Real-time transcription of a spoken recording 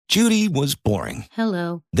Judy was boring.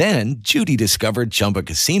 Hello. Then Judy discovered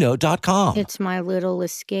ChumbaCasino.com. It's my little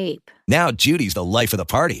escape. Now Judy's the life of the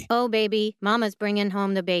party. Oh, baby, mama's bringing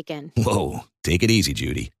home the bacon. Whoa, take it easy,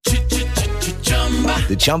 Judy.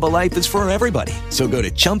 The Chumba life is for everybody. So go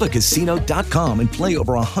to ChumbaCasino.com and play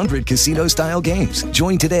over 100 casino-style games.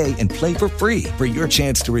 Join today and play for free for your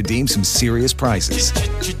chance to redeem some serious prizes.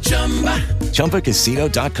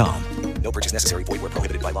 ChumbaCasino.com. No purchase necessary. Void where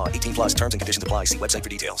prohibited by law. 18 plus terms and conditions apply. See website for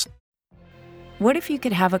details. What if you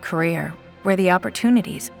could have a career where the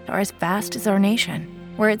opportunities are as vast as our nation,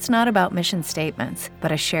 where it's not about mission statements,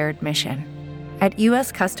 but a shared mission? At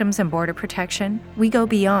U.S. Customs and Border Protection, we go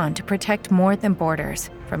beyond to protect more than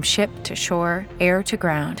borders. From ship to shore, air to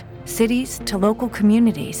ground, cities to local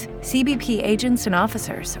communities, CBP agents and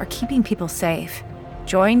officers are keeping people safe.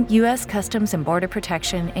 Join U.S. Customs and Border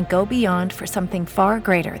Protection and go beyond for something far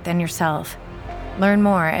greater than yourself. Learn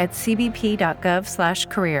more at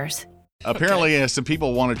cbp.gov/careers. Apparently, some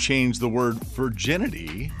people want to change the word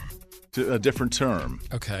virginity to a different term.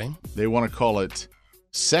 Okay. They want to call it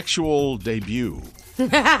sexual debut. Ew.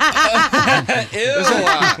 I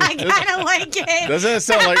kind of like it. Doesn't it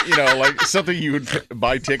sound like, like something you would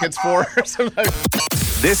buy tickets for or something?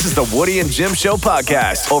 This is the Woody and Jim Show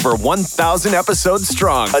podcast. Over 1,000 episodes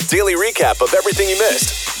strong. A daily recap of everything you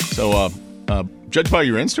missed. So, judged by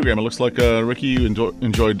your Instagram, it looks like, Ricky, you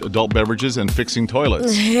enjoyed adult beverages and fixing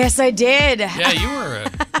toilets. Yes, I did. Yeah, you were.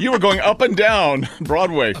 You were going up and down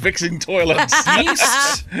Broadway fixing toilets.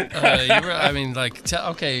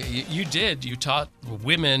 You did. You taught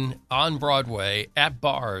women on Broadway at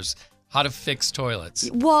bars how to fix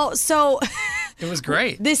toilets. Well, so... It was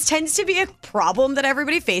great. This tends to be a problem that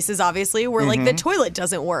everybody faces, obviously, where, like, the toilet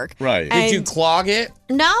doesn't work. Right. And Did you clog it?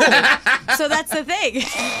 No. So that's the thing.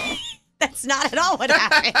 That's not at all what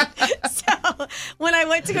happened. So when I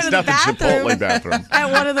went to go to the bathroom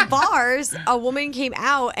at one of the bars, a woman came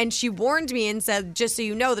out and she warned me and said, just so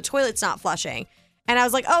you know, the toilet's not flushing. And I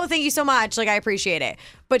was like, oh, thank you so much. Like, I appreciate it.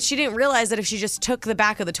 But she didn't realize that if she just took the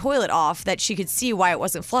back of the toilet off, that she could see why it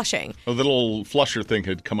wasn't flushing. Oh, the little flusher thing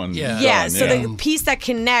had come undone. Yeah, so the piece that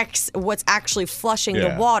connects what's actually flushing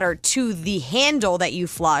the water to the handle that you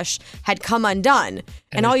flush had come undone.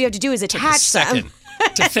 And all you have to do is attach them.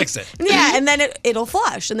 To fix it. Yeah, and then it'll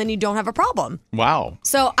flush, and then you don't have a problem. Wow.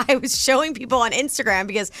 So I was showing people on Instagram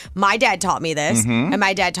because my dad taught me this, and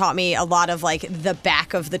my dad taught me a lot of, like, the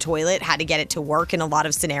back of the toilet, how to get it to work in a lot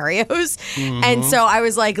of scenarios. And so I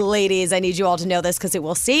was like, ladies, I need you all to know this because it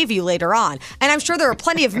will save you later on. And I'm sure there are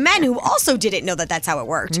plenty of men who also didn't know that that's how it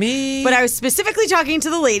worked. Me. But I was specifically talking to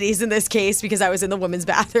the ladies in this case because I was in the women's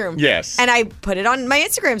bathroom. Yes. And I put it on my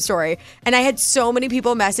Instagram story, and I had so many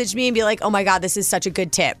people message me and be like, oh my God, this is such a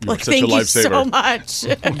good tip. Like, thank you so much.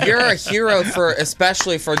 You're a hero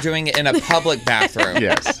especially for doing it in a public bathroom.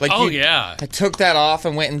 Yes. Like I took that off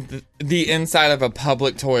and went in the inside of a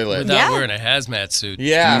public toilet. Without wearing a hazmat suit.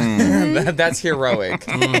 Yeah. That's heroic.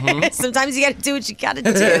 Sometimes you got to do what you got to do.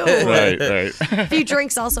 Right. A few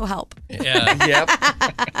drinks also help. Yeah. Yep.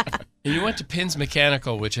 And you went to Pins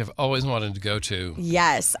Mechanical, which I've always wanted to go to.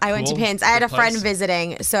 Yes, I went to Pins. I had a friend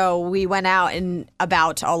visiting, so we went out and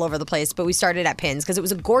about all over the place, but we started at Pins because it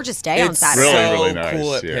was a gorgeous day on Saturday. Really nice.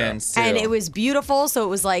 Cool at Pins, too. And it was beautiful, so it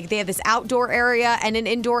was like they have this outdoor area and an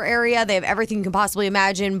indoor area. They have everything you can possibly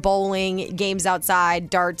imagine, bowling, games outside,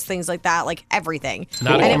 darts, things like that, like everything.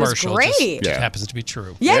 Not a commercial. It was great. Just happens to be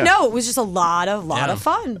true. Yeah, no, it was just a lot of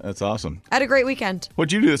fun. That's awesome. I had a great weekend.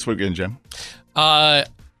 What'd you do this weekend, Jim?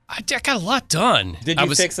 I got a lot done. Did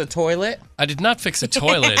you fix a toilet? I did not fix a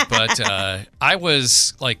toilet, but I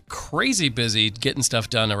was like crazy busy getting stuff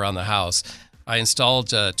done around the house. I installed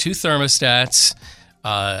 2 thermostats.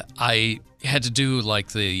 I had to do like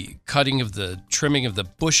the trimming of the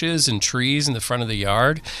bushes and trees in the front of the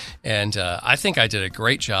yard. And I think I did a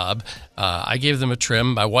great job. I gave them a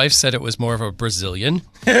trim. My wife said it was more of a Brazilian.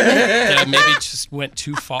 That maybe just went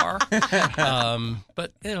too far.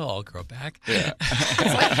 But it'll all grow back. Yeah.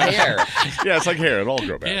 It's like hair. Yeah, it's like hair. It'll all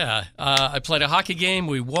grow back. Yeah. I played a hockey game.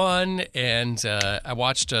 We won. And I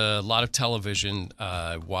watched a lot of television.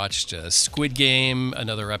 Watched Squid Game,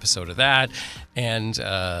 another episode of that. And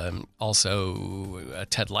also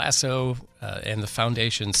Ted Lasso and the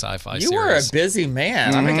Foundation sci-fi series. You were a busy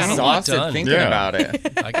man. I'm exhausted thinking about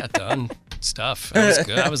it. I got done stuff. That was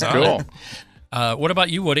good. I was on it. What about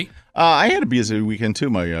you, Woody? I had a busy weekend, too.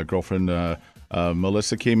 My girlfriend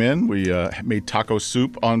Melissa came in. We made taco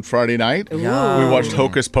soup on Friday night. Ooh. We watched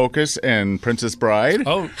Hocus Pocus and Princess Bride.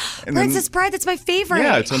 Oh, and Princess Bride, that's my favorite.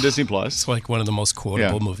 Yeah, it's on Disney Plus. it's like one of the most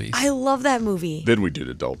quotable movies. I love that movie. Then we did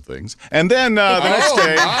adult things. And then the next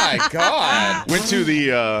day, my God. went to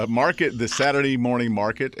the market, the Saturday morning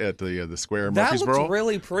market at the square in That Murfreesboro. looked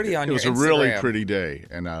really pretty on It your was a Instagram. really pretty day.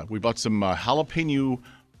 And we bought some jalapeno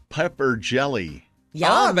pepper jelly. Yum.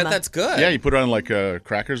 Oh, I bet that's good. Yeah, you put it on like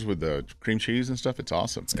crackers with the cream cheese and stuff. It's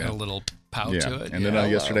awesome. Got a little pout Yeah, to it. and then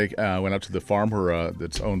yesterday I went out to the farm where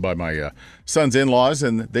that's owned by my son's in-laws,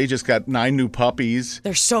 and they just got 9 new puppies.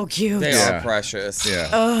 They're so cute. They Yeah. are precious. Yeah,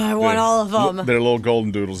 I want all of them. They're little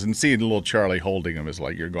golden doodles, and seeing little Charlie holding them is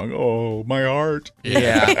like you're going, oh, my heart.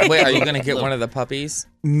 Yeah. Wait, are you going to get one of the puppies?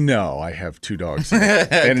 No, I have 2 dogs and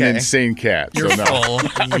an insane cat. You're so no. full.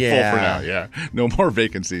 I'm full for now. Yeah, no more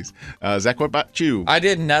vacancies. Zach, what about you? I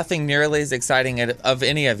did nothing nearly as exciting of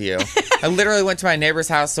any of you. I literally went to my neighbor's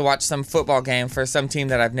house to watch some football game for some team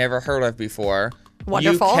that I've never heard of before.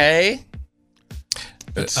 Wonderful. UK.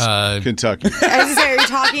 It's Kentucky. I was going to say, are you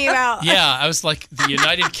talking about? Yeah, I was like the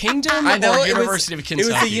United Kingdom I know or it was- University of Kentucky.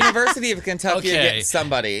 It was the University of Kentucky Okay. against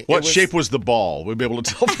somebody. What shape was the ball? We'll be able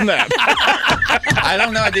to tell from that. I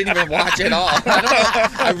don't know. I didn't even watch it all. I don't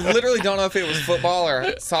know. I literally don't know if it was football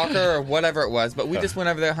or soccer or whatever it was, but we just went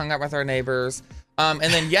over there, hung out with our neighbors. And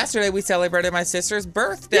then yesterday we celebrated my sister's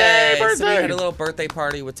birthday. Yay, birthday! So we had a little birthday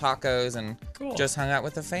party with tacos and just hung out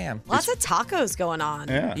with the fam. Lots of tacos going on.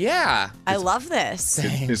 Yeah. Yeah. I love this.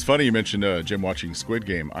 It's funny you mentioned Jim watching Squid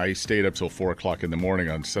Game. I stayed up till 4 o'clock in the morning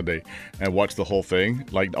on Sunday and watched the whole thing,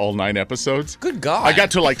 like all 9 episodes. Good God. I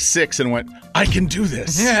got to like 6 and went, I can do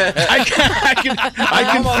this. I can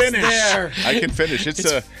almost finish. there. I can finish.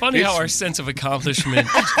 It's funny how our sense of accomplishment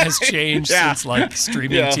has changed Yeah. since like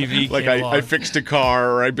streaming TV like came along. I fixed a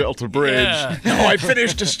car or I built a bridge. Yeah. No, I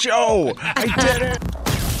finished a show. I did it.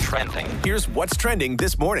 Trending. Here's what's trending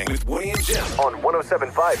this morning with Woody and Jim on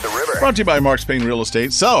 107.5 The River. Brought to you by Mark Spain Real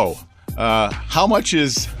Estate. So, how much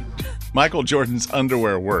is Michael Jordan's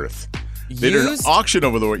underwear worth? They did an Used? auction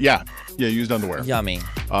over the weekend. Yeah, used underwear. Yummy.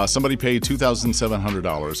 Somebody paid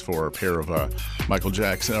 $2,700 for a pair of Michael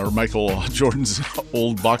Jordan's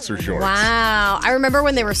old boxer shorts. Wow. I remember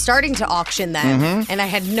when they were starting to auction them, and I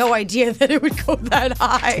had no idea that it would go that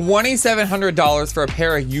high. $2,700 for a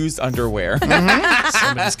pair of used underwear.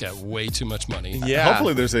 Somebody's got way too much money. Yeah.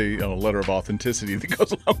 Hopefully there's a letter of authenticity that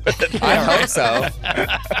goes along with it. I hope so.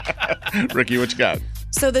 Ricky, what you got?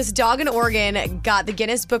 So this dog in Oregon got the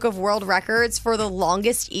Guinness Book of World Records for the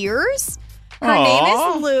longest ears. Her name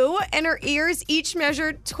is Lou, and her ears each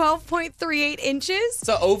measured 12.38 inches.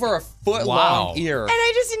 So over a foot Wow. long ear. And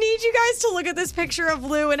I just need you guys to look at this picture of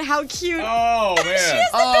Lou and how cute. Oh, She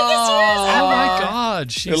has the biggest ears Oh ever. my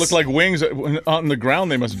God. She's They look like wings on the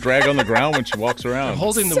ground. They must drag on the ground when she walks around.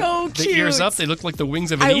 holding So the ears cute. up. They look like the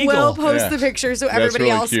wings of an I eagle. will post Yeah. the picture so That's everybody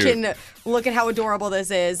really else cute. can look at how adorable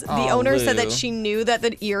this is. The Aw, owner said Lou. that she knew that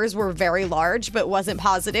the ears were very large, but wasn't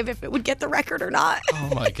positive if it would get the record or not.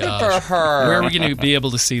 Oh my For gosh. her. Where are we going to be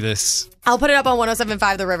able to see this? I'll put it up on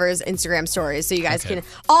 107.5 The River's Instagram stories so you guys can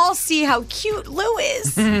all see how cute Lou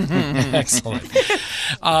is. Excellent.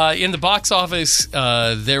 In the box office,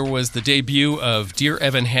 there was the debut of Dear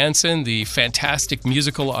Evan Hansen, the fantastic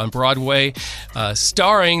musical on Broadway,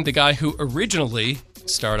 starring the guy who originally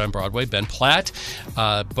starred on Broadway, Ben Platt,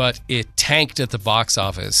 but it tanked at the box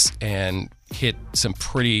office and hit some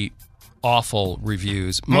pretty awful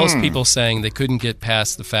reviews. Most people saying they couldn't get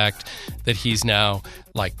past the fact that he's now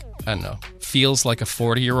like, I don't know, feels like a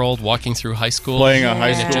 40-year-old walking through high school. Playing a high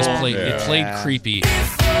And it just school. played, it Yeah. played creepy.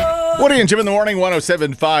 Woody and Jim in the morning,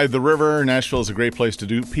 107.5 The River. Nashville is a great place to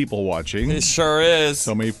do people watching. It sure is.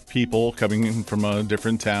 So many people coming in from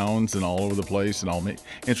different towns and all over the place, and all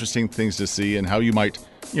interesting things to see, and how you might,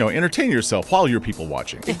 entertain yourself while you're people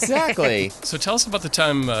watching. Exactly. So tell us about the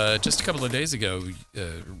time just a couple of days ago,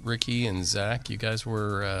 Ricky and Zach, you guys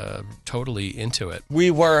were totally into it. We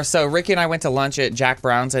were. So Ricky and I went to lunch at Jack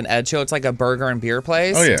Brown's in Edgehill. It's like a burger and beer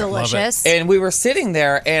place. Oh, yeah. Delicious. And we were sitting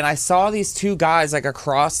there, and I saw these two guys like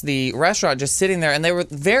across the restaurant just sitting there, and they were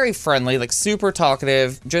very friendly, like super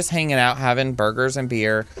talkative, just hanging out, having burgers and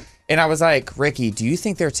beer. And I was like, Ricky, do you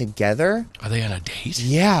think they're together? Are they on a date?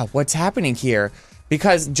 Yeah, what's happening here?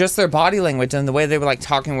 Because just their body language and the way they were like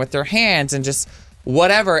talking with their hands and just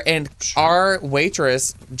whatever. And our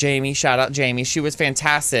waitress, Jamie, shout out Jamie, she was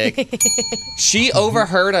fantastic. She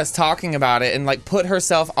overheard us talking about it and like put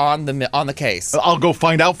herself on the case. I'll go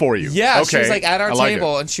find out for you. Yeah, okay. she was like at our I like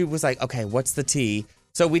table it. and she was like, okay, what's the tea?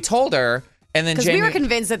 So we told her, And then Because Jamie, we were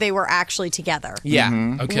convinced that they were actually together.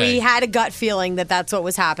 yeah. Okay. We had a gut feeling that that's what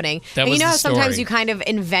was happening. That and was you know the how sometimes story. you kind of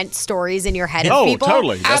invent stories in your head Oh, of people?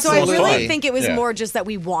 totally. That's so the I most really fun. think it was Yeah. more just that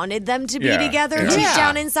we wanted them to be Yeah, together yeah. deep Yeah.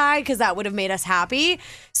 down inside because that would have made us happy.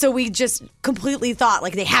 So we just completely thought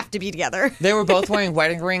like they have to be together. They were both wearing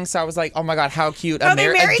wedding rings, so I was like, oh my God, how cute. Are they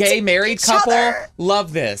A married gay to married each couple. other?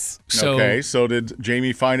 Love this. So, Okay, so did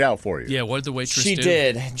Jamie find out for you? yeah, what did the waitress She do?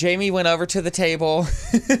 did. Jamie went over to the table,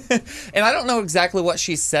 and I don't know exactly what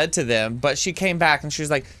she said to them, but she came back and she was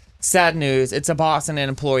like, sad news, it's a boss and an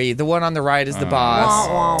employee. The one on the right is the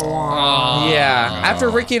boss. Yeah. After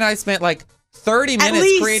Ricky and I spent like 30 minutes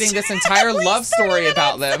least. creating this entire love story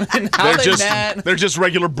about them and how they met. They're just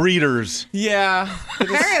regular breeders. Yeah.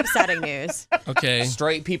 Very upsetting news. Okay.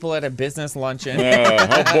 Straight people at a business luncheon.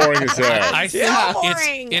 How boring is that? I think Yeah.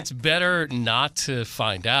 boring. it's better not to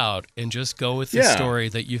find out and just go with the Yeah. story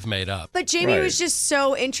that you've made up. But Jamie Right. was just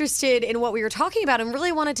so interested in what we were talking about and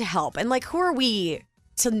really wanted to help. And like, who are we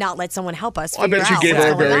to not let someone help us? I bet you figure gave out her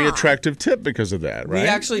a what's going very on? attractive tip because of that, right? We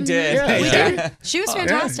actually did. Yeah, you did. She was Yeah,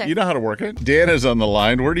 fantastic. you know how to work it. Dan is on the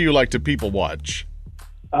line. Where do you like to people watch?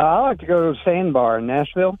 I like to go to Sandbar in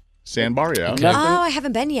Nashville. Sandbar, yeah. Oh, I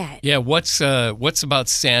haven't been yet. Yeah, what's about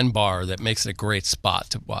Sandbar that makes it a great spot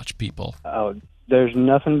to watch people? Oh, there's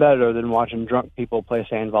nothing better than watching drunk people play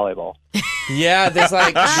sand volleyball. Yeah, there's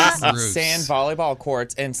like Bruce. sand volleyball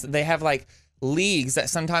courts, and they have like leagues that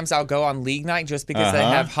sometimes I'll go on league night just because they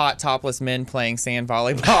have hot topless men playing sand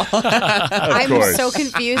volleyball. I'm course. so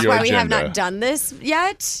confused Your why we have agenda. not done this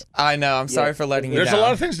yet. I know. I'm sorry for letting you There's down. a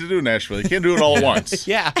lot of things to do in Nashville. You can't do it all at once.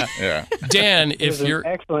 Yeah. Yeah. Dan, It's if an you're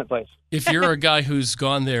excellent place. if you're a guy who's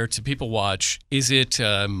gone there to people watch, is it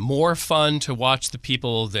more fun to watch the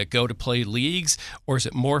people that go to play leagues, or is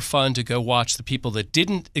it more fun to go watch the people that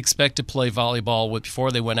didn't expect to play volleyball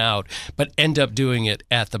before they went out, but end up doing it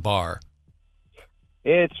at the bar?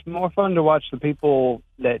 It's more fun to watch the people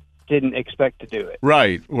that didn't expect to do it.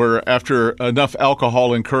 Right. Where after enough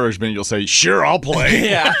alcohol encouragement, you'll say, sure, I'll play.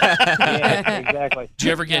 Yeah. Yeah, exactly. Did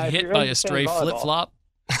you ever get Now, if hit you're by into a stray sand volleyball- flip flop?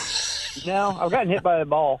 No, I've gotten hit by a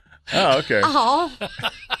ball. Oh, okay. Oh,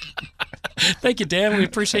 Thank you, Dan. We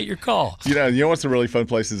appreciate your call. You know what's a really fun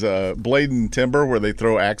place is Blade and Timber, where they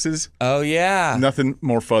throw axes. Oh yeah. Nothing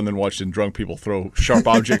more fun than watching drunk people throw sharp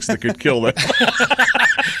objects that could kill them.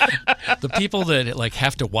 The people that like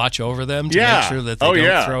have to watch over them to Yeah. make sure that they Oh, don't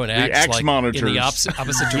yeah. throw an The axe, axe like, in monitors. the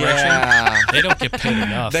opposite direction. Yeah. They don't get paid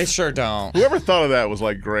enough. They sure don't. Whoever thought of that was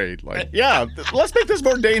like great. Like, yeah, let's make this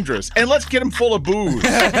more dangerous and let's get them full of booze.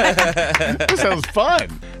 This sounds fun.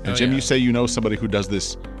 And Jim, yeah. you say you know somebody who does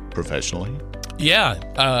this professionally?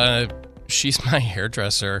 Yeah, she's my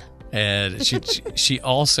hairdresser, and she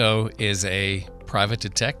also is a private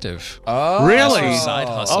detective. Oh. Really? That's her side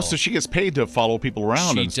hustle. Oh, so she gets paid to follow people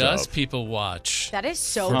around She and does stuff. people watch. that is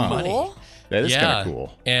so For cool. money. That is yeah, kind of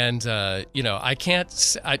cool. And I can't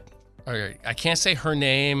say her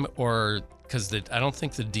name or because I don't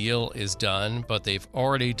think the deal is done, but they've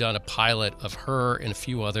already done a pilot of her and a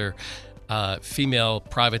few other female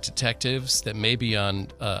private detectives that may be on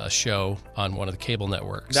a show on one of the cable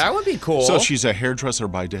networks. That would be cool. So she's a hairdresser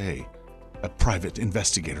by day, a private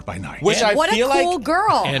investigator by night. Which I What a feel cool like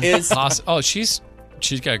girl. and is-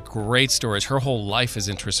 she's got great stories. Her whole life is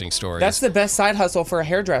interesting stories. that's the best side hustle for a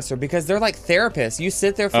hairdresser because they're like therapists. You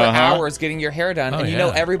sit there for hours getting your hair done, and you know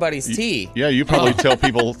yeah. everybody's tea. Yeah, you probably tell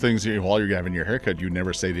people things while you're having your haircut you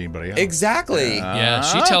never say to anybody else. Exactly. Yeah,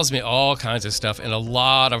 she tells me all kinds of stuff, and a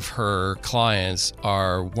lot of her clients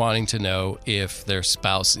are wanting to know if their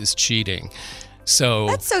spouse is cheating. So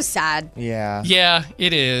That's so sad. Yeah. yeah,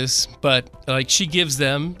 it is, but like she gives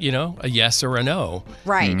them, a yes or a no.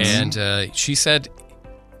 Right. And she said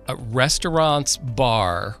a restaurant's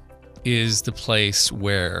bar is the place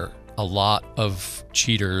where a lot of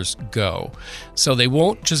cheaters go. So they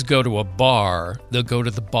won't just go to a bar, they'll go to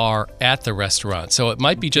the bar at the restaurant. So it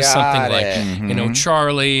might be just Got something it. like,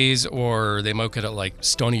 Charlie's, or they might go to like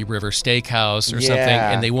Stony River Steakhouse or something,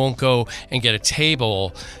 Yeah. and they won't go and get a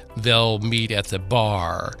table. They'll meet at the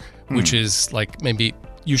bar, which is like maybe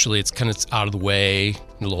usually it's kind of out of the way,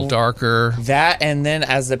 a little darker. That, and then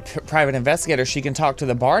as a private investigator, she can talk to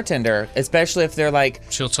the bartender, especially if they're like,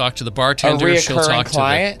 She'll talk to the bartender. She'll reoccurring talk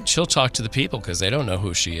client? she'll talk to the people because they don't know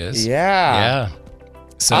who she is. yeah. Yeah.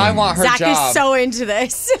 So I want her Zach job. is so into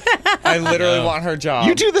this. I literally want her job.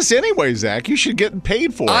 You do this anyway, Zach. You should get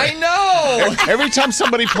paid for it. I know. Every time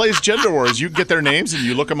somebody plays Gender Wars, you get their names and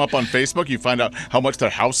you look them up on Facebook. You find out how much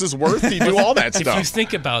their house is worth. You do all that if you stuff.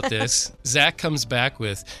 think about this, Zach comes back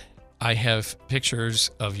with, I have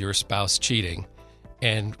pictures of your spouse cheating.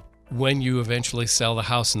 And when you eventually sell the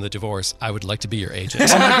house in the divorce, I would like to be your agent.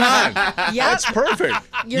 Oh my God. Yep. That's perfect.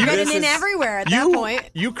 You're getting in everywhere at that point.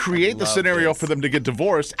 You create the scenario for them to get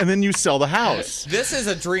divorced, and then you sell the house. This is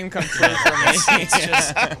a dream come true for me.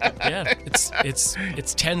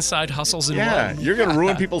 It's 10 side hustles in Yeah, one. you're going to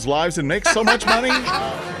ruin people's lives and make so much money.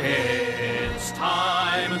 It's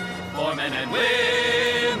time for men and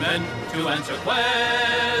women to answer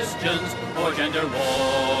questions for gender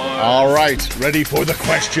wars. All right, ready for the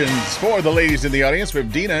questions. For the ladies in the audience, we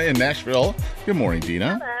have Dina in Nashville. Good morning,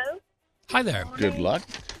 Dina. Hello. Hi there. Good luck.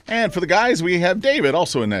 And for the guys, we have David,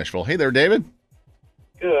 also in Nashville. Hey there, David.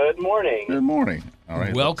 Good morning. Good morning. All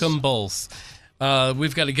right. Welcome both.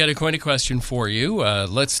 We've got a Get Acquainted question for you.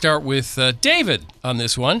 Let's start with David on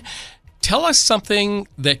this one. Tell us something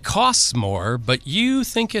that costs more, but you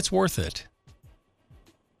think it's worth it.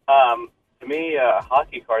 To me,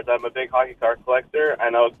 hockey cards. I'm a big hockey card collector. I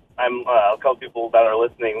know a couple people that are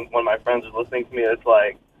listening. One of my friends is listening to me. It's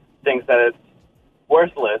like thinks that it's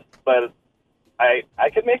worthless, but I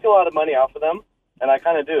could make a lot of money off of them, and I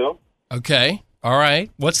kind of do. Okay. All right.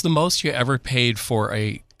 What's the most you ever paid for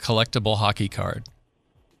a collectible hockey card?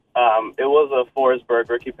 It was a Forsberg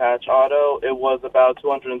Ricky Patch auto. It was about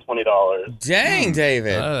 $220. Dang,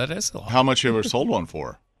 David. That is a lot. How much you ever sold one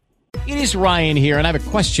for? It is Ryan here, and I have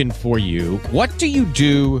a question for you. What do you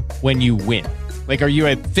do when you win? Like, are you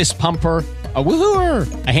a fist pumper, a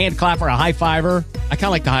woohooer, a hand clapper, a high fiver? I kind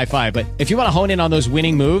of like the high five, but if you want to hone in on those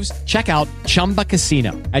winning moves, check out Chumba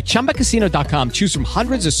Casino. At ChumbaCasino.com, choose from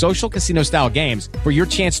hundreds of social casino-style games for your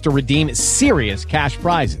chance to redeem serious cash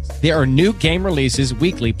prizes. There are new game releases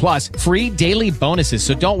weekly, plus free daily bonuses.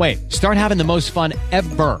 So don't wait. Start having the most fun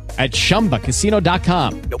ever at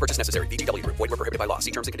ChumbaCasino.com. No purchase necessary. VGW. Void where prohibited by law.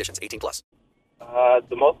 See terms and conditions. 18+.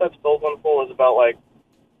 The most I've sold one for was about like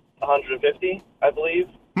 $150, I believe.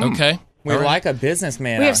 Okay. We like a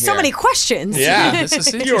businessman. We have out so here. many questions. Yeah.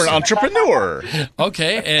 You're an entrepreneur.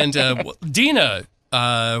 Okay. And Dina,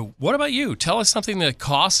 what about you? Tell us something that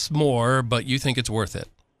costs more, but you think it's worth it.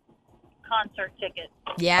 Concert tickets.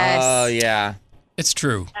 Yes. Oh, yeah. It's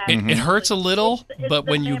true. It hurts a little, but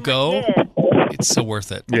when you go, it's so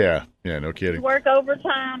worth it. Yeah, no You kidding. work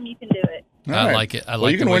overtime, you can do it. All I right. like it. I Well,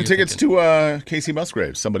 like you can the way win you're tickets thinking. to Casey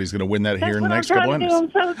Musgraves. Somebody's going to win that here in the next couple I'm so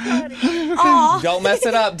minutes. excited. Don't mess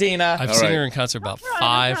it up, Dina. I've All seen right. her in concert about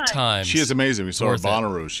 5 times. She is amazing. We saw her at Worth it.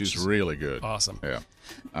 Bonnaroo. She's really good. Awesome. Yeah.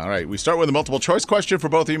 All right. We start with a multiple choice question for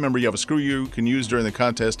both of you. Remember, you have a screw you can use during the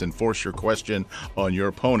contest and force your question on your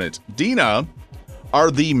opponent. Dina, are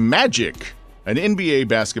the Magic an NBA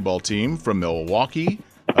basketball team from Milwaukee,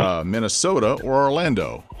 Minnesota, or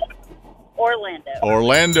Orlando? Orlando.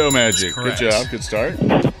 Orlando Magic. Good Correct. job. Good start.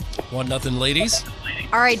 1-0, ladies.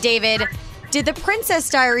 All right, David. Did the Princess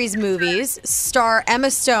Diaries movies star Emma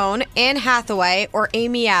Stone, Anne Hathaway, or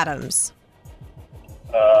Amy Adams?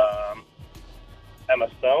 Emma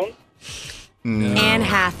Stone. Anne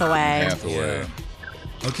Hathaway. Hathaway.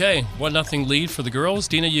 Okay, 1-0 lead for the girls.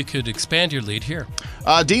 Dina, you could expand your lead here.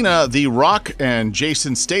 Dina, the Rock and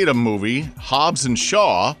Jason Statham movie, Hobbs and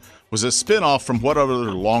Shaw, was a spin-off from what other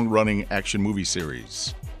long-running action movie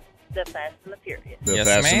series? The Fast and the Furious. The Yes,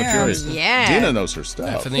 Fast and the ma'am. Furious. Yeah. Dina knows her stuff.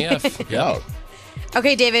 F and the F. Yeah.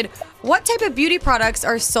 Okay, David. What type of beauty products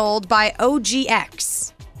are sold by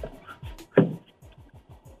OGX?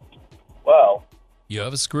 Well, You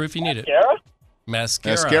have a screw if you need it.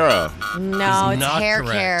 Mascara? Mascara. No, Is it's not hair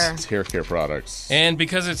correct. care. It's hair care products. And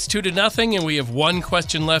because it's 2-0 and we have one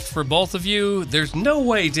question left for both of you, there's no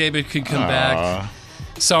way David could come back.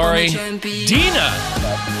 Sorry. Dina,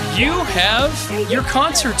 you have your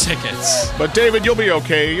concert tickets. But David, you'll be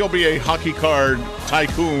okay. You'll be a hockey card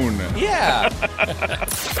tycoon. Yeah.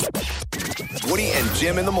 Woody and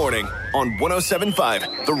Jim in the morning on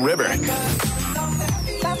 107.5 The River.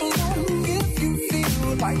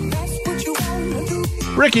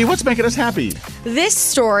 Ricky, what's making us happy? This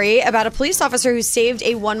story about a police officer who saved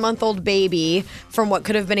a 1-month-old baby from what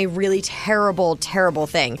could have been a really terrible, terrible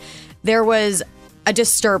thing. There was a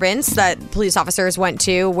disturbance that police officers went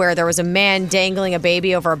to where there was a man dangling a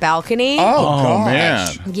baby over a balcony. Oh man.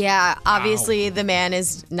 Yeah, obviously the man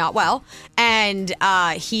is not well. And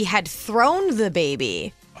he had thrown the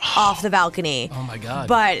baby off the balcony. Oh my God.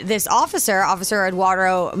 But this officer, Officer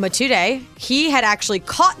Eduardo Matude, he had actually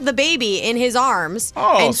caught the baby in his arms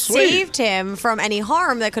and sweet. saved him from any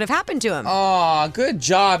harm that could have happened to him. Oh, good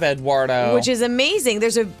job, Eduardo. Which is amazing.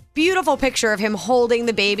 There's a beautiful picture of him holding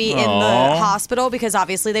the baby in the Aw. hospital because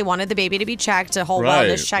obviously they wanted the baby to be checked, a whole Right,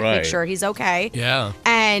 wellness check, right. make sure he's okay. Yeah.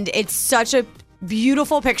 And it's such a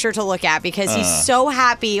beautiful picture to look at because he's so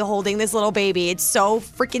happy holding this little baby. It's so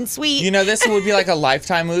freaking sweet. You know, this would be like a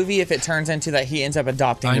Lifetime movie if it turns into that he ends up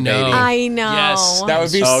adopting the baby. I know. Yes. That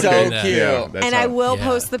would be so cute. Yeah, And I will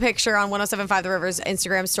post the picture on 107.5 The River's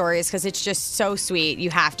Instagram stories because it's just so sweet. You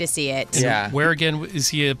have to see it. And where again is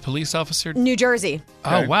he a police officer? New Jersey.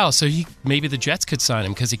 Oh wow! So maybe the Jets could sign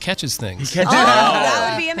him because he catches things. That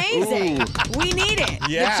would be amazing. We need it.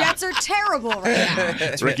 Yeah. The Jets are terrible right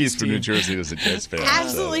now. Ricky's from New Jersey as a Jets fan.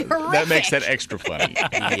 Absolutely horrific. That makes that extra funny.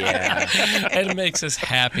 And it makes us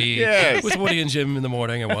happy with Woody and Jim in the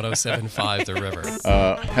morning at 107.5 The River.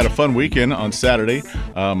 Had a fun weekend on Saturday.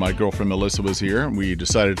 My girlfriend Melissa was here. We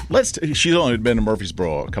decided she's only been to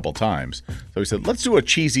Murfreesboro a couple times, so we said let's do a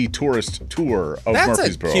cheesy tourist tour of Murfreesboro.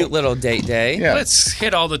 That's a cute little date day. Yeah. Let's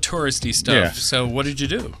hit all the touristy stuff. Yeah. So what did you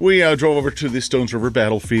do? We drove over to the Stones River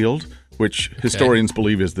battlefield, which historians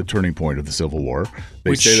believe is the turning point of the Civil War.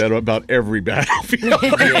 They say that about every battlefield.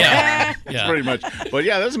 It's pretty much. But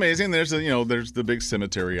yeah, that's amazing. There's there's the big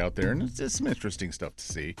cemetery out there, and it's some interesting stuff to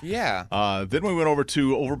see. Yeah. Then we went over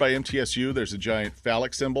by MTSU. There's a giant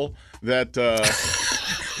phallic symbol that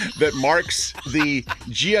that marks the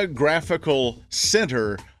geographical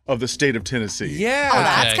center of the state of Tennessee. Yeah. Oh,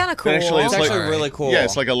 that's kind of cool. It's actually really cool. Yeah,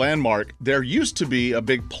 it's like a landmark. There used to be a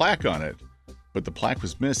big plaque on it, but the plaque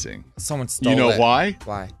was missing. Someone stole it. You know why?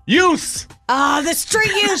 Why? Youth! The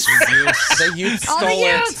street youth. The youth stole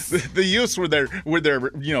it. The youths with their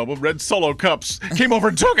red Solo cups came over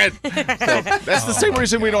and took it. So that's the same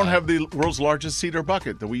reason we don't have the world's largest cedar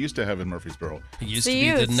bucket that we used to have in Murfreesboro. It used to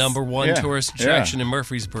be the number one tourist attraction in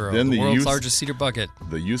Murfreesboro. Then the world's largest cedar bucket.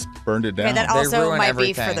 The youth burned it down. Okay, that also might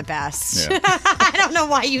be for the best. Yeah. I don't know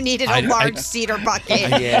why you needed a large cedar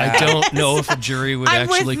bucket. I don't know if a jury would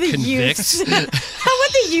actually convict. I'm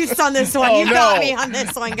with the youths on this one. You got me on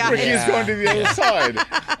this one, guys. Ricky's going to the other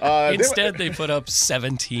side. Instead, they put up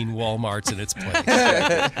 17 Walmarts in its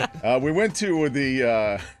place. We went to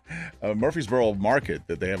the Murfreesboro market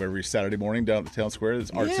that they have every Saturday morning down at the town square.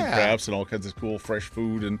 There's arts and crafts and all kinds of cool fresh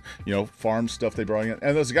food and farm stuff they brought in.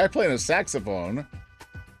 And there's a guy playing a saxophone,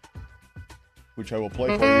 which I will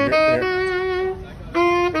play for you here.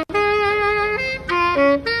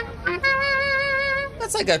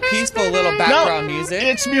 That's like a peaceful little background music.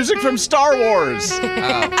 It's music from Star Wars.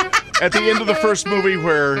 At the end of the first movie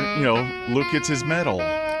where, Luke gets his medal.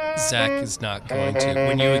 Zach is not going to.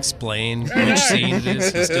 When you explain which scene it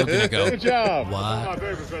is, he's still going to go, Good job.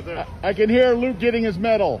 What? I can hear Luke getting his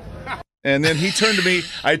medal. And then he turned to me.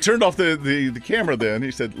 I turned off the camera then.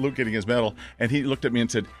 He said, Luke getting his medal. And he looked at me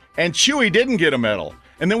and said, and Chewie didn't get a medal.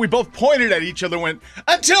 And then we both pointed at each other and went,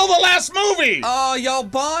 until the last movie. Oh, y'all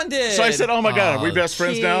bonded. So I said, oh my God, are we best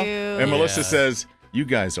friends now? cute. And Melissa says, you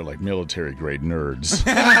guys are like military grade nerds.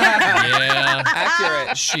 Yeah.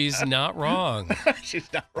 Accurate. She's not wrong. She's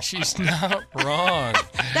not wrong.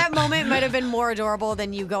 That moment might have been more adorable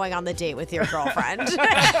than you going on the date with your girlfriend.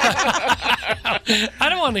 I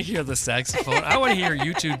don't want to hear the saxophone. I want to hear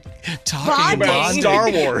you two talking about Star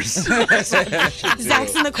Wars.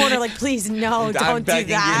 Zach's in the corner like, please, no, don't do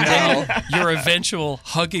that. Your eventual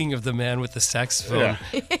hugging of the man with the saxophone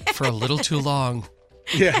for a little too long.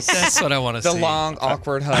 Yes. That's what I want to see. The long,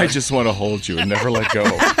 awkward hug. I just want to hold you and never let go.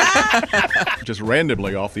 Just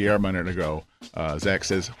randomly off the air a minute ago, Zach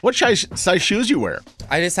says, what size shoes you wear?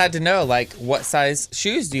 I just had to know, what size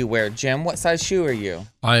shoes do you wear? Jim, what size shoe are you?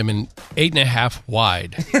 I'm an 8.5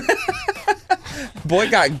 wide. Boy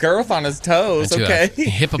got girth on his toes, okay?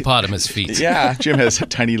 Hippopotamus feet. Yeah. Jim has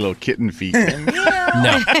tiny little kitten feet.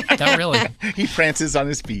 No, not really. He prances on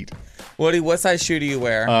his feet. Woody, what size shoe do you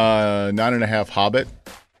wear? 9.5 Hobbit.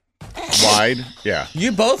 Wide. Yeah.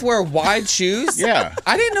 You both wear wide shoes? Yeah.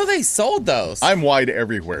 I didn't know they sold those. I'm wide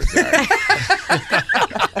everywhere, Zach.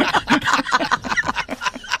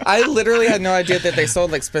 I literally had no idea that they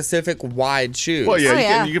sold specific wide shoes. Well,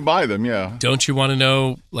 yeah, you can buy them, yeah. Don't you want to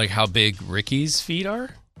know how big Ricky's feet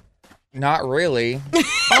are? Not really.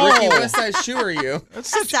 Ricky, what size shoe are you? A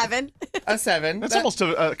 7. A 7. That's almost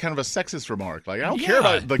a kind of a sexist remark. I don't care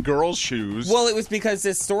about the girls' shoes. Well, it was because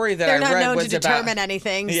this story that They're I not read known was to determine about...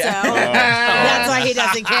 anything, Yeah. so that's why he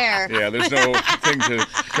doesn't care. Yeah, there's no thing to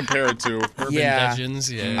compare it to. Urban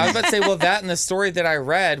legends, I was about to say, well, that and the story that I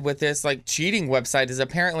read with this cheating website is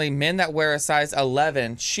apparently men that wear a size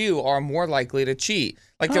 11 shoe are more likely to cheat.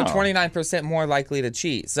 They're 29% more likely to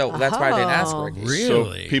cheat. So that's why I didn't ask Ricky.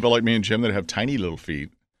 Really? So people like me and Jim that have tiny little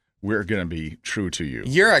feet we're going to be true to you.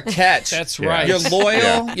 You're a catch. That's Yeah. right. You're loyal.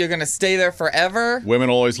 Yeah. You're going to stay there forever. Women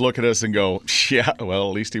always look at us and go, yeah, well,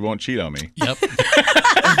 at least he won't cheat on me. Yep.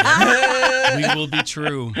 We will be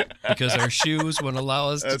true because our shoes won't allow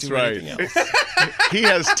us to That's do right. anything else. He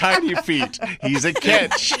has tiny feet. He's a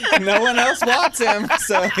catch. No one else wants him,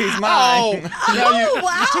 so he's mine.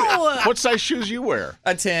 Wow. What size shoes you wear?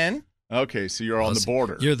 A 10. Okay, so you're on the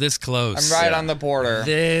border. You're this close. I'm right Yeah. on the border.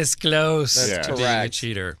 This close That's to being a correct.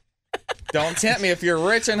 cheater. Don't tempt me if you're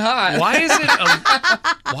rich and hot.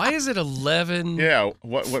 Why is it 11 Yeah,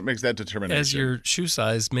 what makes that determination? as your shoe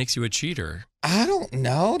size makes you a cheater? I don't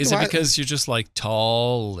know. Is it because you're just like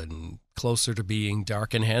tall and closer to being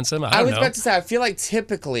dark and handsome? I I don't was know. about to say, I feel like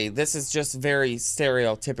typically this is just very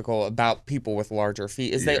stereotypical about people with larger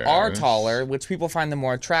feet, is they are Yes. taller, which people find them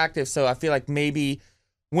more attractive. So I feel like maybe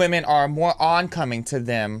women are more oncoming to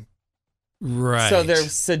them. Right. So they're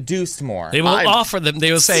seduced more. They will offer them.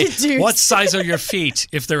 They will say, Seduced. "What size are your feet?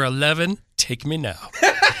 If they're 11, take me now."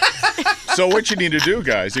 So what you need to do,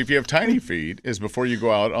 guys, if you have tiny feet, is before you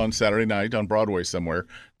go out on Saturday night on Broadway somewhere,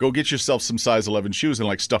 go get yourself some size 11 shoes and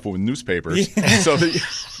like stuff them with newspapers. So that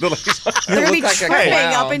They're going to be like a tripping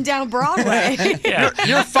clown. up and down Broadway. Yeah.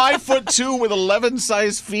 You're 5'2" with 11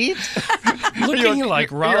 size feet. Looking like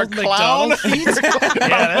you're a Ronald clown? McDonald feet. Yeah,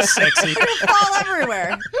 that's sexy. Fall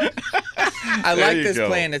everywhere. I There like you this go.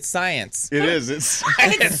 plan. It's science. It is. It's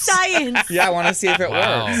It's science. Yeah, I want to see if it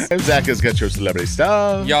Wow. works. and Zach has got your celebrity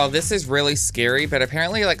stuff. Y'all, this is really scary, but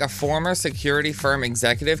apparently like a former security firm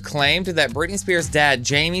executive claimed that Britney Spears' dad,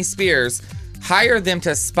 Jamie Spears, hired them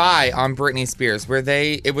to spy on Britney Spears, where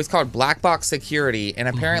it was called Black Box Security, and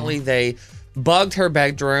apparently they bugged her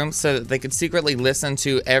bedroom so that they could secretly listen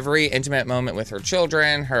to every intimate moment with her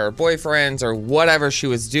children, her boyfriends, or whatever she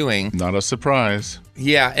was doing. Not a surprise.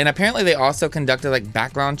 Yeah, and apparently they also conducted like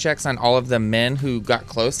background checks on all of the men who got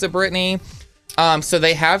close to Britney. So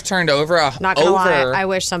they have turned over Not gonna lie, I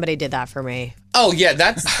wish somebody did that for me. Oh yeah,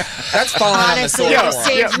 that's falling on the Honestly, sword. it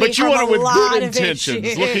saved me but you from want it a with lot good of intentions,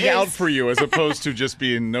 issues. looking out for you as opposed to just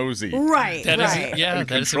being nosy. Right, That is, right. yeah, And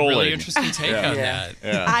that is a controlling. really interesting take on that.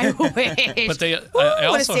 Yeah. I wish. But they, Ooh, I would have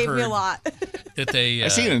also saved heard me a lot. that they. I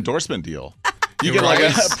see an endorsement deal. You You're get like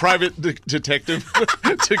right. a private detective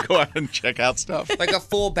to go out and check out stuff. Like a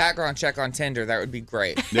full background check on Tinder, that would be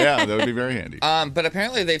great. Yeah, that would be very handy. But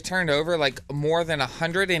apparently they've turned over like more than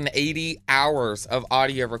 180 hours of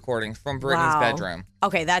audio recordings from Britney's Wow. bedroom.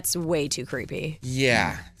 Okay, that's way too creepy.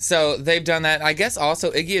 Yeah. So they've done that. I guess also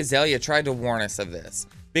Iggy Azalea tried to warn us of this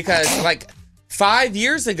because like 5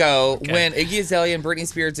 years ago when Iggy Azalea and Britney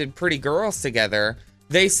Spears did Pretty Girls together,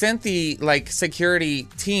 they sent the like security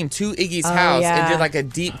team to Iggy's house and did like a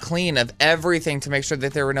deep clean of everything to make sure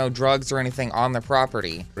that there were no drugs or anything on the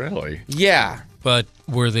property. Really? Yeah. But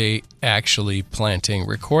were they actually planting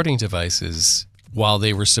recording devices while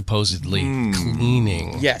they were supposedly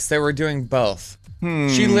cleaning? Yes, they were doing both.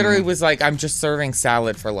 She literally was like, I'm just serving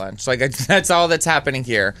salad for lunch. Like, that's all that's happening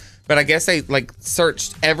here. But I guess they, like,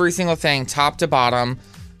 searched every single thing, top to bottom.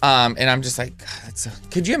 And I'm just like, God,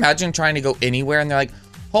 could you imagine trying to go anywhere? And they're like,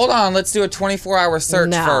 hold on, let's do a 24-hour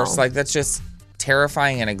search first. Like, that's just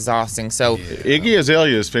terrifying and exhausting. So Iggy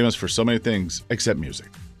Azalea is famous for so many things except music.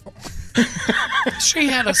 She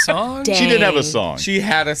had a song. She did have a song. She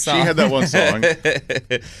had a song. She had that one song.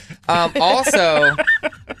 Also,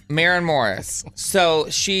 Maren Morris. So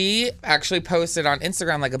she actually posted on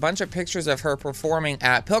Instagram like a bunch of pictures of her performing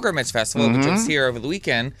at Pilgrimage Festival, which was here over the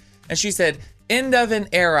weekend. And she said, end of an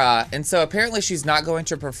era. And so apparently she's not going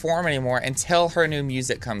to perform anymore until her new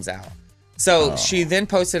music comes out. So she then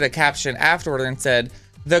posted a caption afterward and said,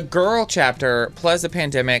 the girl chapter plus the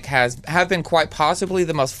pandemic have been quite possibly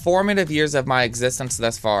the most formative years of my existence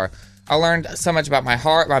thus far. I learned so much about my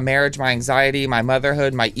heart, my marriage, my anxiety, my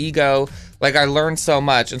motherhood, my ego. Like, I learned so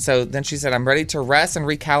much. And so then she said, I'm ready to rest and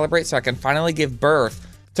recalibrate so I can finally give birth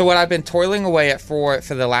to what I've been toiling away at for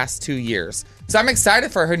the last 2 years. So I'm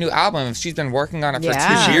excited for her new album. She's been working on it for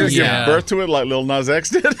 2 years Give now. birth to it like Lil Nas X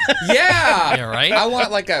did. Yeah. Yeah, right? I want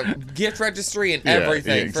like a gift registry and Yeah,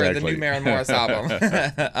 everything for the exactly. new Maren Morris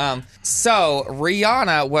album. So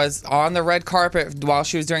Rihanna was on the red carpet while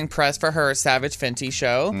she was doing press for her Savage Fenty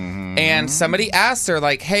show. And somebody asked her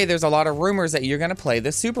like, hey, there's a lot of rumors that you're going to play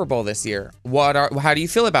the Super Bowl this year. How do you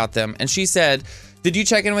feel about them? And she said, did you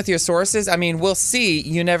check in with your sources? I mean, we'll see.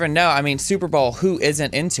 You never know. I mean, Super Bowl, who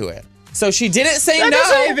isn't into it? So she didn't say That no.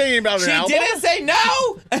 doesn't say anything about an she album. didn't say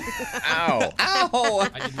no. Ow. Ow.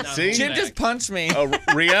 See? Jim just punched me. A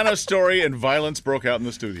Rihanna story and violence broke out in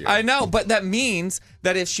the studio. I know, but that means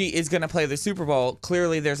that if she is going to play the Super Bowl,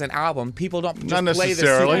 clearly there's an album. People don't just Not play the Super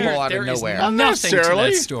necessarily. Bowl out There of is nowhere. nothing to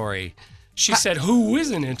necessarily. that story. She said, "Who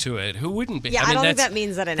isn't into it? Who wouldn't be?" Yeah, I don't think that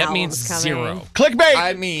means that an album's means coming. zero. Clickbait.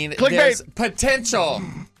 I mean, Clickbait. there's potential.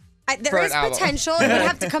 There is potential. It would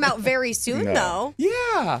have to come out very soon, though.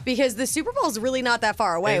 Yeah. Because the Super Bowl is really not that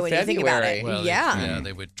far away In when you think about it. Well, yeah.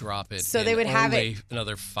 they would drop it. So they would have only it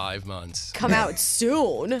another 5 months. come out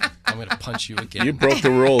soon. I'm gonna punch you again. You broke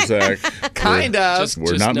the rules, Zach. Kind of.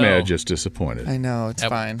 We're not know. mad, just disappointed. I know, it's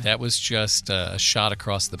fine. That was just a shot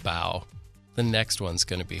across the bow. The next one's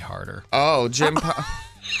gonna be harder. Oh, Jim.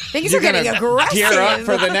 Things are getting aggressive. Gear up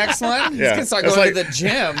for the next one? Yeah. He's going to start It's going to like- the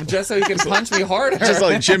gym just so he can punch me harder. Just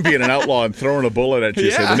like Jim being an outlaw and throwing a bullet at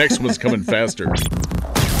you, so the next one's coming faster.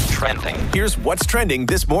 Trending. Here's what's trending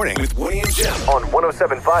this morning with Woody and Jim on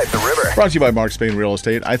 107.5 The River. Brought to you by Mark Spain Real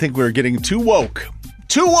Estate. I think we're getting too woke.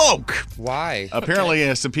 Too woke. Why?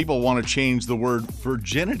 Apparently, some people want to change the word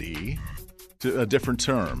virginity to a different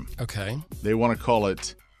term. Okay. They want to call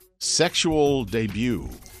it sexual debut.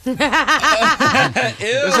 Ew. I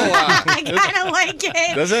kind of like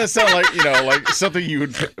it. Doesn't that sound like, like something you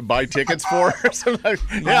would buy tickets for?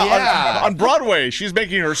 Yeah. On Broadway, she's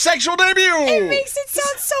making her sexual debut. It makes it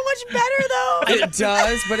sound so much better, though. It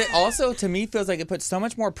does, but it also, to me, feels like it puts so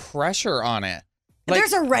much more pressure on it. Like,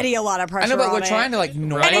 There's already a lot of pressure I know, but on we're it. trying to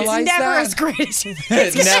normalize And it's never that. as great as you It's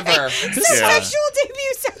think. never. Sexual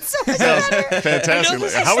debut sounds so much better. Fantastic.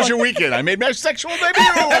 How was your weekend? I made my sexual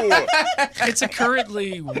debut. It's a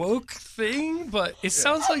currently woke thing, but it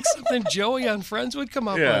sounds like something Joey on Friends would come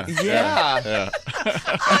up with. Yeah.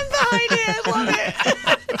 I'm behind it. I love it.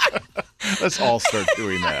 Let's all start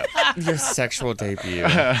doing that. Your sexual debut.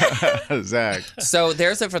 Zach. So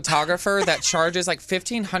there's a photographer that charges like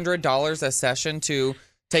 $1,500 a session to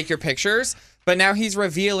take your pictures. But now he's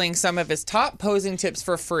revealing some of his top posing tips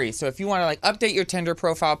for free. So if you want to tape your Tinder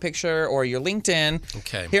profile picture or your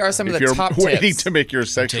LinkedIn, here are some of the top If you're waiting tips. to make your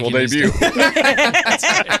sexual debut.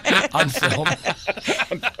 On film.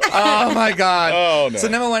 Oh my God. Oh, no. So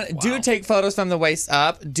number one, do take photos from the waist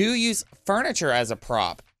up. Do use furniture as a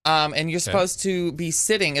prop. And you're supposed to be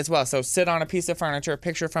sitting as well. So sit on a piece of furniture,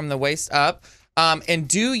 picture from the waist up. And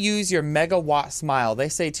do use your megawatt smile. They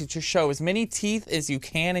say to show as many teeth as you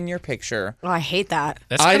can in your picture. Oh, I hate that.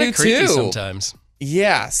 That's I kind do of creepy too. sometimes.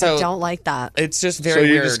 Yeah. So I don't like that. it's just So very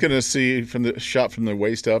you're weird. just going to see from the shot from the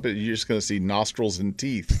waist up, you're just going to see nostrils and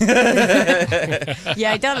teeth.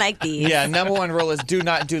 Yeah, I don't like these. Yeah, number one rule is do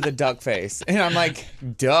not do the duck face. And I'm like,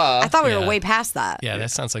 duh. I thought we were Yeah. way past that. Yeah,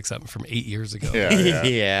 that sounds like something from 8 years ago.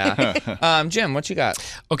 Yeah. Jim, what you got?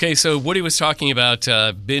 Okay, so Woody was talking about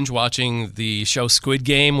binge watching the show Squid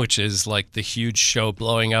Game, which is like the huge show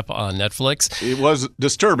blowing up on Netflix. It was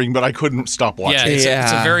disturbing, but I couldn't stop watching. Yeah,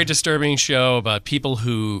 it's a very disturbing show about people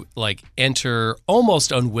who enter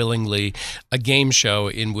almost unwillingly a game show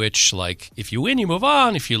in which if you win, you move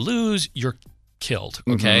on. If you lose, you're killed.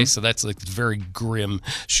 Okay, so that's a very grim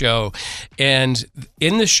show. And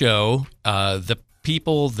in the show, the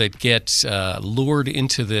people that get lured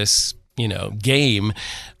into this, game,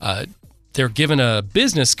 they're given a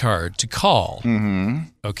business card to call.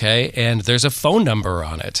 Okay, and there's a phone number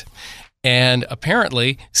on it. And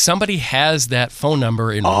apparently, somebody has that phone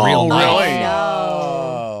number in real life. Really?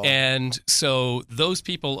 No. And so those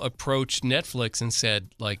people approached Netflix and said,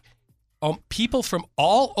 people from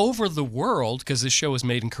all over the world, because this show was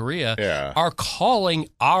made in Korea, are calling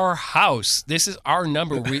our house. This is our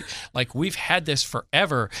number. We've had this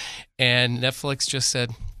forever. And Netflix just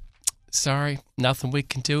said, sorry, nothing we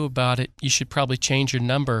can do about it. You should probably change your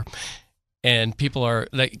number. And people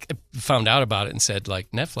found out about it and said,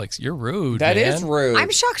 Netflix, you're rude. That man. is rude. I'm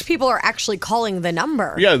shocked people are actually calling the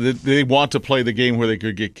number. Yeah, they want to play the game where they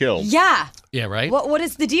could get killed. Yeah. Yeah, right? What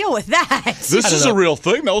is the deal with that? This is a real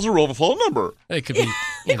thing. That was a real phone number. It could be,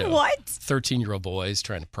 what? 13-year-old boys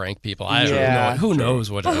trying to prank people. I don't Yeah. know. Who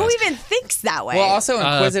knows what But it who is. even thinks that way? Well, also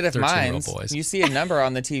inquisitive 13-year-old minds. boys. You see a number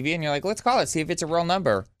on the TV and you're like, let's call it, see if it's a real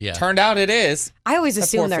number. Yeah. Turned out it is. I always That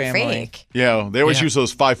assume poor they're family. fake. Yeah, they always Yeah. use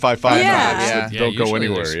those 555 Yeah. numbers that don't go usually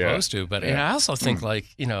anywhere. They're supposed to, but Yeah. I also think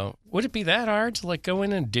would it be that hard to go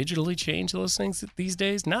in and digitally change those things these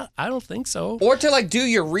days? No, I don't think so. Or to do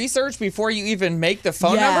your research before you even make the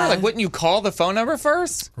phone Yeah. number. Wouldn't you call the phone number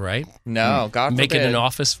first? Right? No, God Make it forbid. an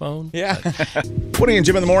office phone. Yeah. Woody and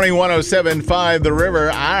Jim in the morning, 107.5 The River.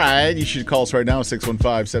 All right, you should call us right now,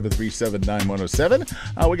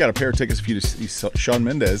 615-737-9107. We got a pair of tickets for you to see Shawn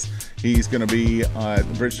Mendes. He's going to be at the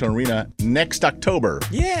Bridgestone Arena next October.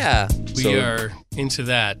 Yeah. We are into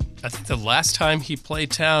that. I think the last time he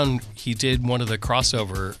played town, he did one of the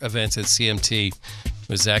crossover events at CMT.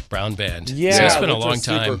 with Zach Brown Band. Yeah, so it's been a which long was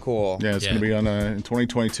time. super cool. Yeah, it's going to be on in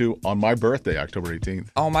 2022 on my birthday, October 18th.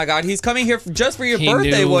 Oh my God, he's coming here just for your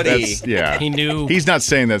birthday, Woody. Yeah. He knew. He's not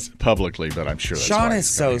saying that's publicly, but I'm sure that's Sean why is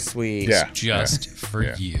he's so coming. sweet. Yeah. Just for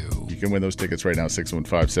you. You can win those tickets right now,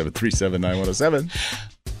 615-737-9107.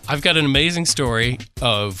 I've got an amazing story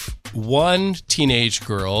of one teenage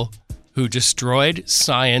girl who destroyed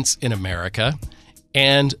science in America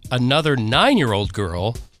and another 9-year-old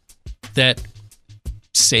girl that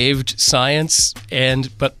saved science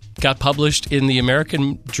but got published in the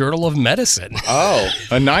American Journal of Medicine. Oh,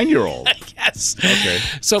 a 9-year-old. Yes. Okay.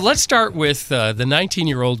 So let's start with the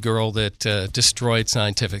 19-year-old girl that destroyed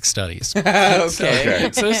scientific studies. Okay.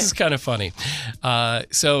 So this is kind of funny.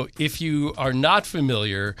 So if you are not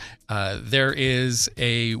familiar, there is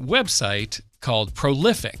a website called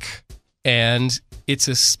Prolific, and it's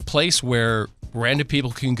a place where random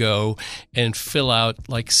people can go and fill out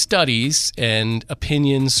like studies and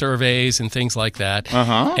opinion surveys and things like that.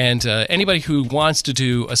 Uh-huh. And anybody who wants to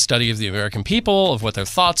do a study of the American people, of what their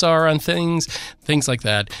thoughts are on things like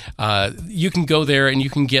that, you can go there and you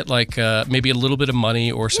can get like maybe a little bit of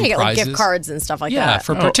money or some you get prizes. like gift cards and stuff like that. Yeah,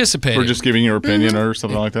 for participating. For just giving your opinion or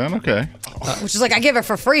something like that? Okay. Which is like, I give it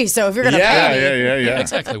for free, so if you're going to pay me. Yeah.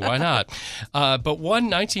 Exactly. Why not? But one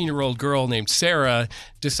 19-year-old girl named Sarah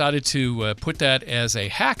decided to put that as a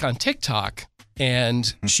hack on TikTok,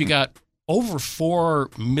 and she got over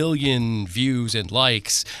 4 million views and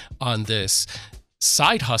likes on this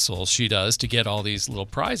side hustle she does to get all these little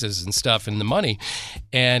prizes and stuff and the money.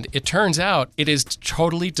 And it turns out it has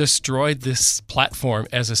totally destroyed this platform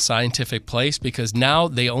as a scientific place because now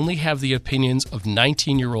they only have the opinions of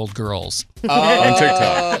 19-year-old girls. On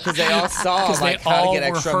TikTok. Because they all saw like, they how all to get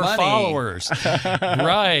were extra her money. followers.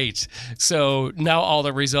 Right. So now all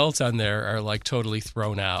the results on there are like totally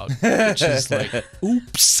thrown out. Which is like,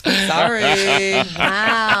 oops. Sorry.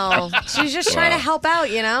 Wow. She's just trying to help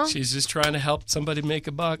out, you know? She's just trying to help somebody make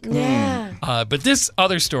a buck. Yeah. But this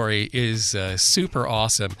other story is super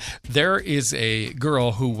awesome. There is a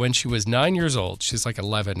girl who, when she was 9 years old, she's like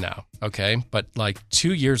 11 now, okay? But like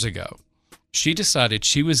 2 years ago, she decided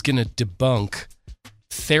she was going to debunk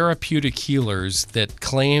therapeutic healers that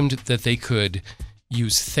claimed that they could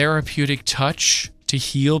use therapeutic touch to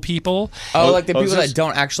heal people. Oh, like the people that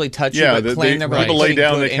don't actually touch you, but claim they're people lay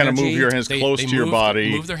down, they kind of energy. move your hands close to your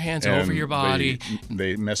body. Move their hands over your body.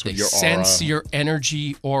 They mess with your aura. Sense your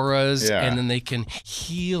energy auras, Yeah. and then they can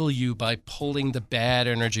heal you by pulling the bad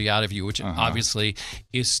energy out of you, which obviously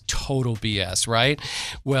is total BS, right?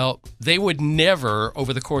 Well, they would never,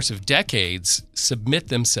 over the course of decades, submit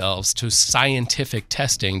themselves to scientific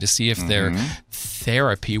testing to see if their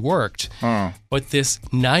therapy worked. But this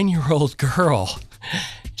 9-year-old girl,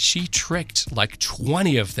 she tricked like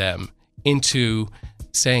 20 of them into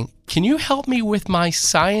saying, "Can you help me with my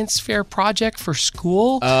science fair project for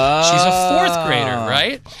school?" She's a 4th grader,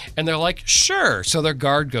 right? And they're like, "Sure." So their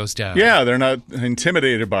guard goes down. Yeah, they're not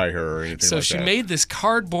intimidated by her or anything So like she that. made this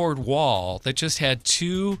cardboard wall that just had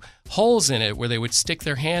 2 holes in it where they would stick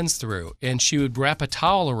their hands through, and she would wrap a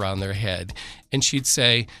towel around their head, and she'd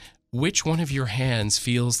say, "Which one of your hands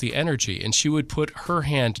feels the energy?" And she would put her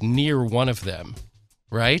hand near one of them.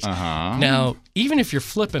 Right? Now, even if you're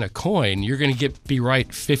flipping a coin, you're going to be right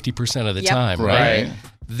 50% of the time, right?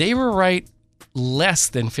 They were right less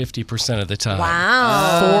than 50% of the time.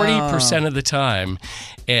 Wow. 40% of the time.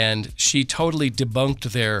 And she totally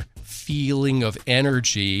debunked their feeling of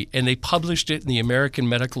energy, and they published it in the American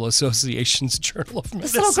Medical Association's Journal of This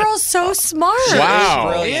Medicine. little girl's so smart. Wow.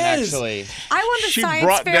 Brilliant, It is. actually. I won the She science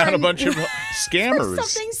brought fair down a and- bunch of scammers.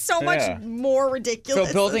 something so much Yeah. more ridiculous.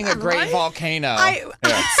 So building a than that, great right? volcano. I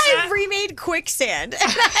remade quicksand, and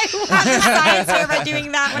I won the science fair by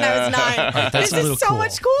doing that when I was 9. That's This a little is so cool.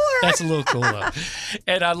 much cooler. That's a little cool, though.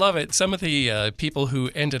 And I love it. Some of the people who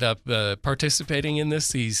ended up participating in this,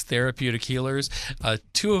 these therapeutic healers,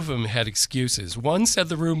 2 of them had excuses. One said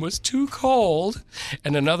the room was too cold,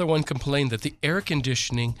 and another one complained that the air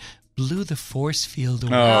conditioning blew the force field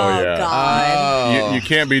away. Oh, yeah. God. You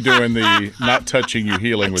can't be doing the not touching you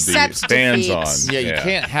healing with the Accept fans defeat. on. Yeah, you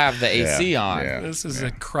can't have the AC on. Yeah. This is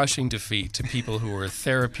a crushing defeat to people who are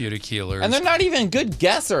therapeutic healers. And they're not even good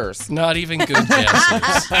guessers. not even good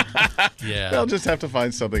guesses. Yeah. They'll just have to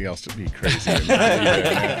find something else to be crazy.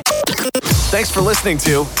 Thanks for listening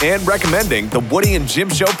to and recommending the Woody and Jim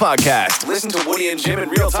Show podcast. Listen to Woody and Jim in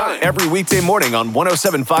real time every weekday morning on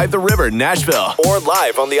 107.5 The River, Nashville, or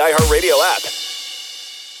live on the iHeartRadio app.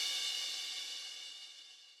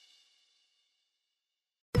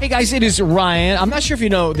 Hey guys, it is Ryan. I'm not sure if you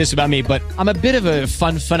know this about me, but I'm a bit of a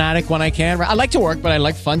fun fanatic when I can. I like to work, but I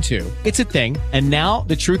like fun too. It's a thing. And now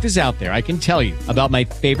the truth is out there. I can tell you about my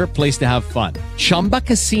favorite place to have fun. Chumba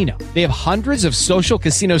Casino. They have hundreds of social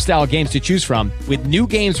casino style games to choose from with new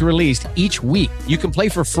games released each week. You can play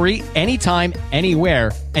for free anytime,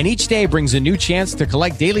 anywhere. And each day brings a new chance to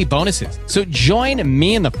collect daily bonuses. So join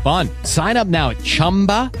me in the fun. Sign up now at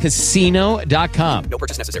ChumbaCasino.com. No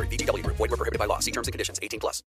purchase necessary. VGW Group. Void where prohibited by law. See terms and conditions. 18+.